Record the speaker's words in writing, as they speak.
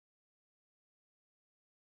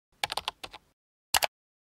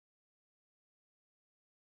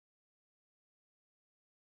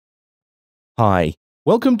Hi,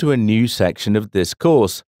 welcome to a new section of this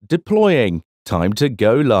course, Deploying, Time to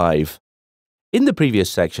Go Live. In the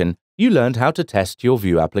previous section, you learned how to test your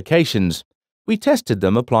Vue applications. We tested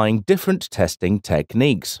them applying different testing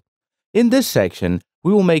techniques. In this section,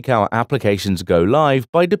 we will make our applications go live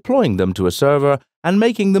by deploying them to a server and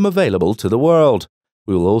making them available to the world.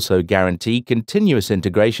 We will also guarantee continuous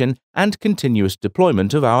integration and continuous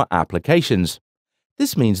deployment of our applications.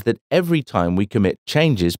 This means that every time we commit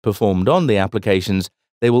changes performed on the applications,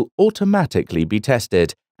 they will automatically be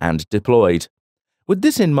tested and deployed. With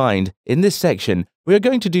this in mind, in this section, we are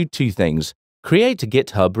going to do two things: create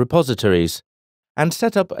GitHub repositories and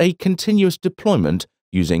set up a continuous deployment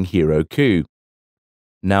using Heroku.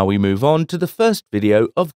 Now we move on to the first video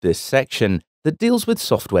of this section that deals with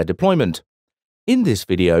software deployment. In this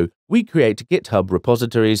video, we create GitHub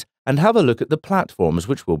repositories and have a look at the platforms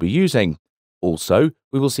which we'll be using. Also,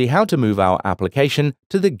 we will see how to move our application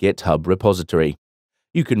to the GitHub repository.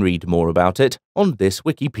 You can read more about it on this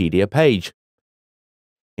Wikipedia page.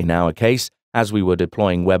 In our case, as we were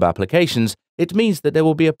deploying web applications, it means that there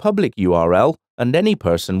will be a public URL and any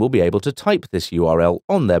person will be able to type this URL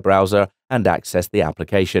on their browser and access the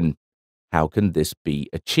application. How can this be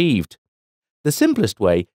achieved? The simplest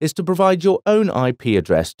way is to provide your own IP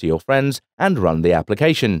address to your friends and run the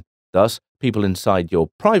application. Thus, people inside your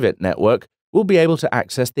private network will be able to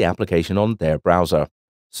access the application on their browser.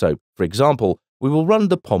 So, for example, we will run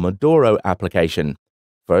the Pomodoro application.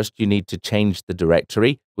 First, you need to change the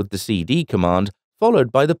directory with the cd command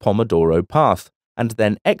followed by the Pomodoro path, and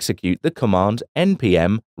then execute the command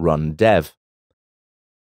npm run dev.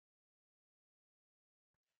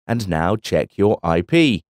 And now check your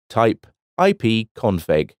IP. Type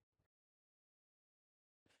ipconfig.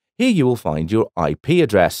 Here you will find your IP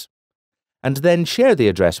address, and then share the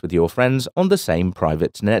address with your friends on the same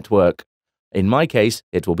private network. In my case,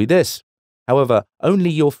 it will be this. However, only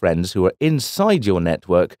your friends who are inside your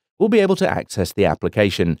network will be able to access the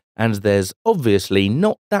application, and there's obviously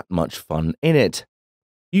not that much fun in it.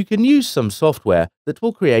 You can use some software that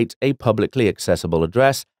will create a publicly accessible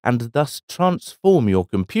address and thus transform your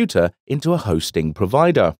computer into a hosting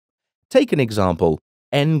provider. Take an example,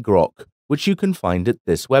 ngrok, which you can find at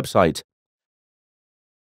this website.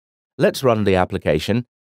 Let's run the application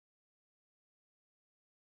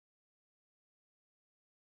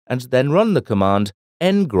and then run the command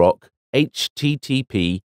ngrok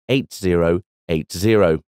http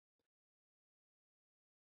 8080.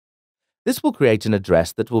 This will create an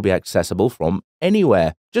address that will be accessible from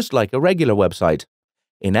anywhere, just like a regular website.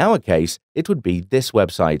 In our case, it would be this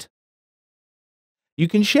website. You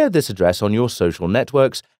can share this address on your social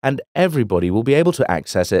networks and everybody will be able to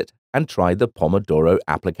access it and try the Pomodoro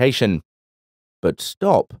application. But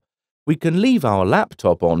stop! We can leave our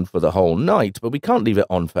laptop on for the whole night, but we can't leave it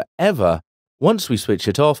on forever. Once we switch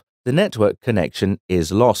it off, the network connection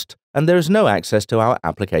is lost, and there is no access to our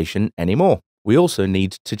application anymore. We also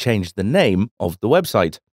need to change the name of the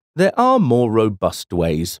website. There are more robust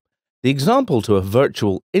ways. The example to a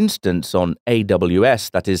virtual instance on AWS,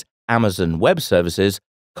 that is Amazon Web Services,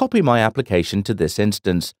 copy my application to this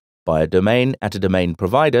instance, buy a domain at a domain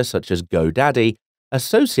provider such as GoDaddy,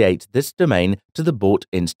 associate this domain to the bought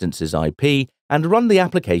instance's IP, and run the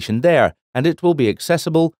application there, and it will be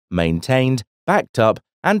accessible, maintained, backed up,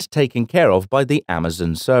 and taken care of by the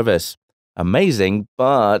Amazon service. Amazing,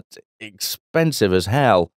 but expensive as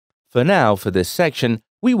hell. For now, for this section,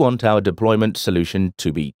 we want our deployment solution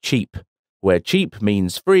to be cheap, where cheap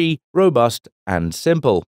means free, robust, and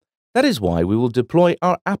simple. That is why we will deploy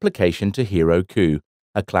our application to Heroku,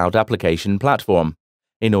 a cloud application platform.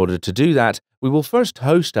 In order to do that, we will first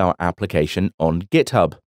host our application on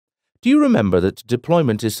GitHub. Do you remember that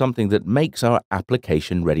deployment is something that makes our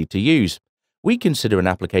application ready to use? We consider an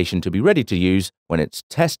application to be ready to use when it's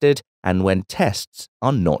tested and when tests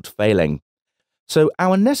are not failing. So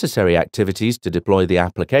our necessary activities to deploy the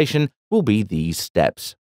application will be these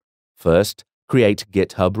steps. First, create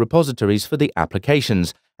GitHub repositories for the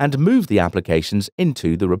applications and move the applications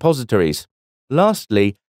into the repositories.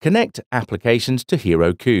 Lastly, connect applications to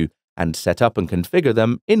Heroku and set up and configure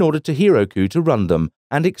them in order to Heroku to run them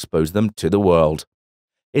and expose them to the world.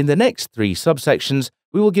 In the next three subsections,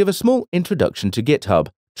 we will give a small introduction to GitHub,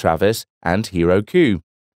 Travis, and Heroku.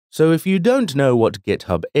 So if you don't know what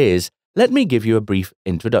GitHub is, let me give you a brief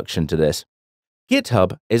introduction to this.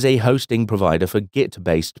 GitHub is a hosting provider for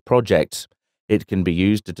Git-based projects. It can be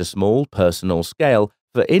used at a small personal scale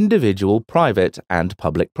for individual private and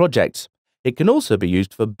public projects. It can also be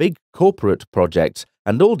used for big corporate projects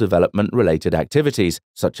and all development-related activities,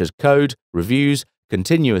 such as code, reviews,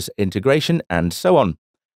 continuous integration, and so on.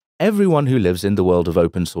 everyone who lives in the world of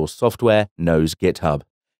open source software knows GitHub.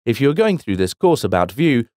 If you're going through this course about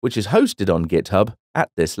Vue, which is hosted on GitHub,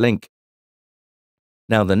 at this link.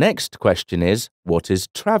 Now the next question is, what is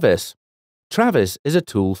Travis? Travis is a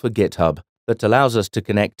tool for GitHub that allows us to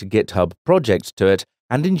connect GitHub projects to it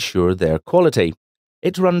and ensure their quality.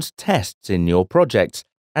 It runs tests in your projects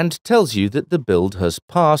and tells you that the build has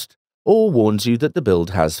passed or warns you that the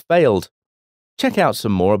build has failed. Check out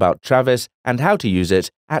some more about Travis and how to use it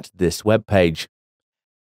at this webpage.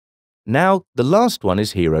 Now, the last one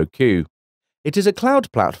is Heroku. It is a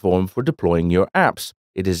cloud platform for deploying your apps.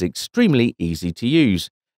 It is extremely easy to use.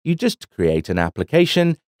 You just create an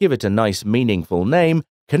application, give it a nice meaningful name,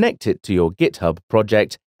 connect it to your GitHub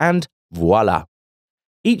project, and voila!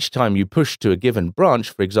 Each time you push to a given branch,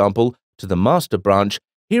 for example, to the master branch,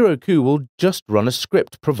 Heroku will just run a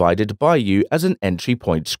script provided by you as an entry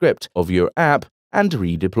point script of your app and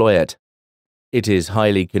redeploy it. It is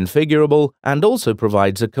highly configurable and also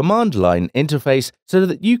provides a command line interface so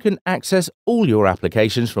that you can access all your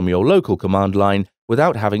applications from your local command line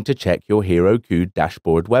without having to check your Heroku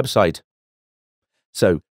dashboard website.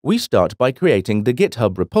 So, we start by creating the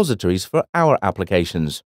GitHub repositories for our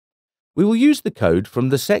applications. We will use the code from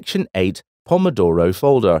the Section 8 Pomodoro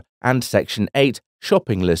folder and Section 8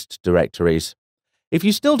 shopping list directories. If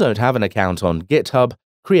you still don't have an account on GitHub,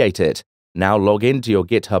 create it. Now log into your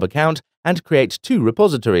GitHub account and create two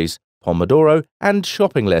repositories, Pomodoro and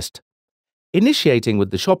shopping list. Initiating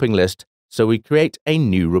with the shopping list, so we create a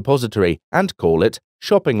new repository and call it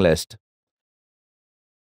shopping list.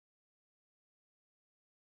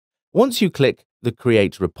 Once you click the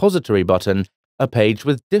Create Repository button, a page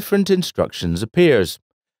with different instructions appears.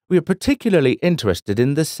 We are particularly interested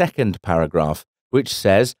in the second paragraph, which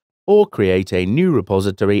says, or create a new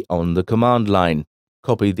repository on the command line.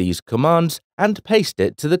 Copy these commands and paste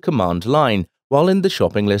it to the command line while in the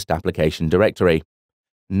shopping list application directory.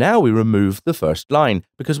 Now we remove the first line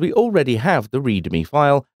because we already have the README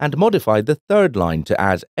file and modify the third line to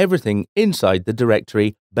add everything inside the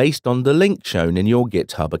directory based on the link shown in your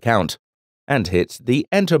GitHub account. And hit the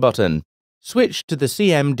Enter button. Switch to the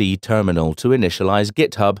CMD terminal to initialize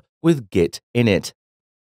GitHub with Git init.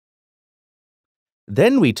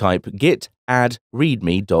 Then we type git add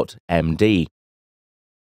readme.md.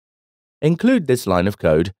 Include this line of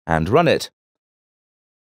code and run it.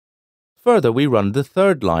 Further, we run the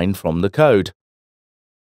third line from the code.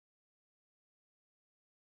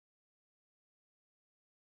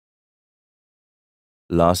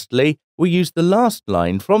 Lastly, we use the last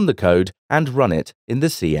line from the code and run it in the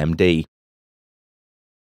CMD.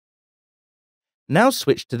 Now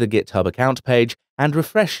switch to the GitHub account page and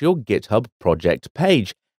refresh your GitHub project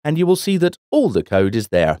page, and you will see that all the code is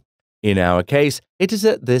there. In our case, it is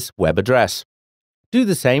at this web address. Do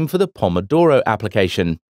the same for the Pomodoro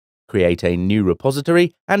application. Create a new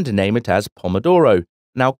repository and name it as Pomodoro.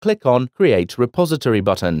 Now click on Create Repository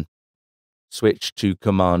button. Switch to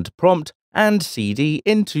Command Prompt and cd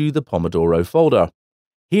into the Pomodoro folder.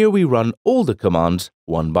 Here we run all the commands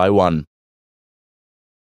one by one.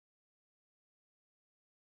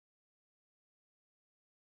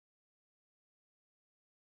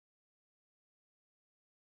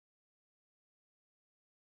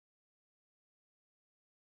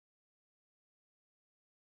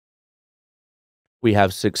 We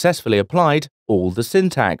have successfully applied all the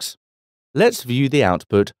syntax. Let's view the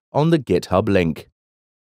output on the GitHub link.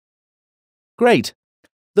 Great!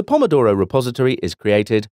 The Pomodoro repository is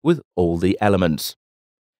created with all the elements.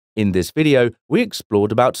 In this video, we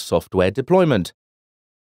explored about software deployment,